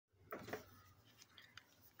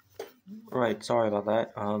Right, sorry about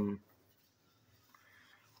that.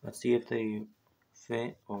 Let's see if they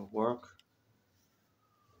fit or work.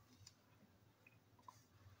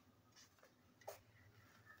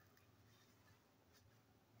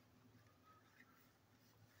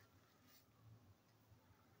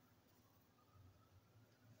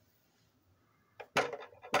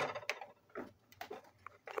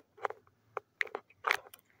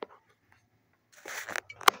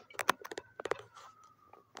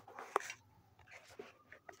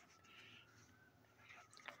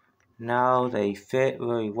 Now they fit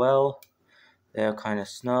very well. They're kind of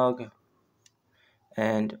snug.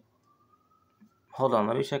 And hold on,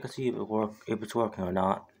 let me check and see if it's working or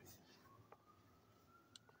not.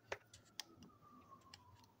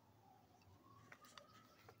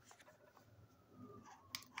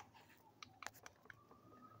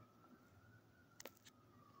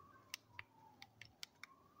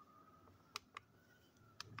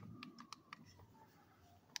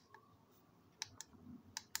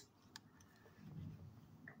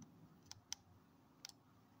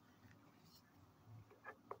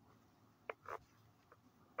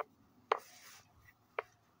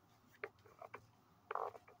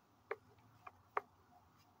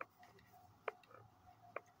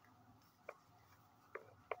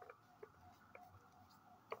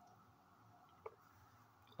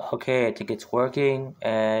 Okay, I think it's working,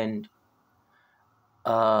 and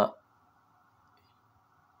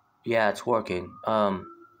yeah, it's working.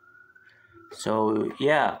 So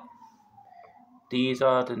yeah, these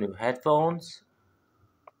are the new headphones,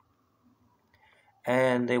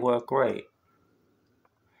 and they work great.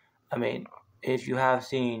 I mean, if you have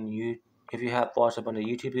if you have watched a bunch of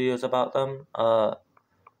YouTube videos about them,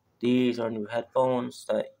 these are new headphones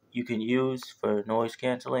that you can use for noise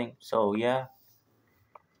canceling. So yeah,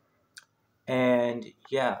 and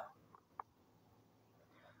yeah,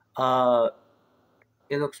 uh,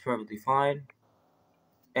 it looks perfectly fine,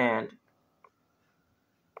 and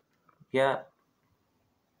yeah,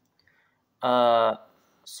 uh,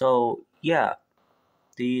 so yeah,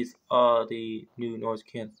 these are the new noise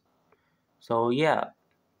cancel. So yeah,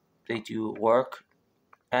 they do work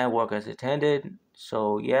and work as intended.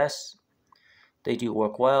 So yes, they do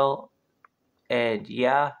work well, and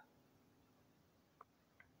yeah.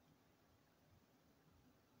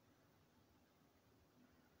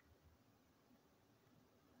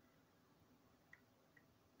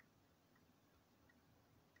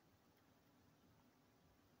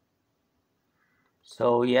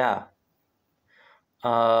 So yeah,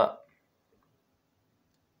 uh,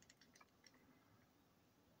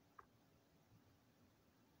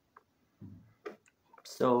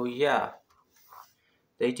 so yeah,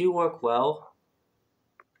 they do work well,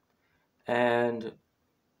 and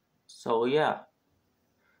so yeah,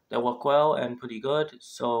 they work well and pretty good.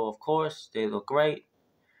 So of course they look great,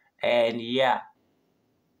 and yeah,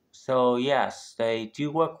 so yes, they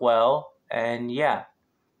do work well, and yeah,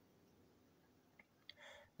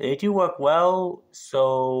 they do work well.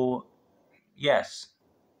 So yes,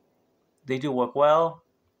 they do work well,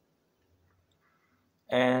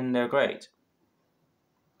 and they're great.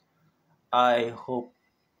 I hope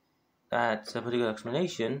that's a pretty good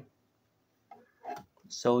explanation.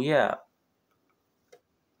 So yeah,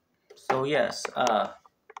 so yes,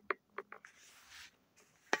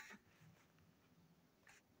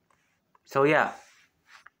 so yeah,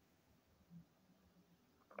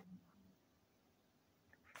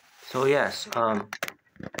 so yes,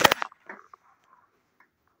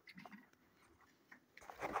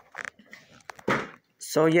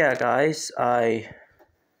 so yeah, guys,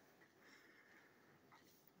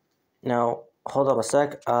 now hold up a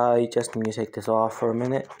sec. I just need to take this off for a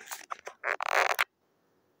minute.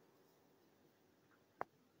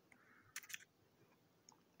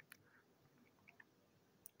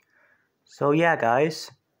 So yeah, guys,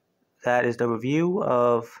 that is the review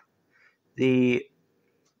of the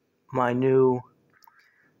my new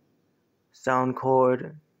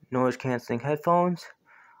Soundcore noise canceling headphones.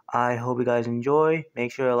 I hope you guys enjoy.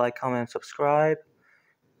 Make sure to like, comment, and subscribe.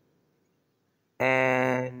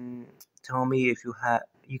 And tell me if you have.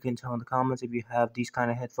 You can tell in the comments if you have these kind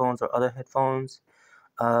of headphones or other headphones.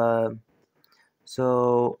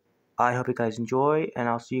 So I hope you guys enjoy, and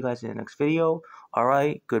I'll see you guys in the next video.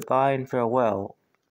 Alright, goodbye and farewell.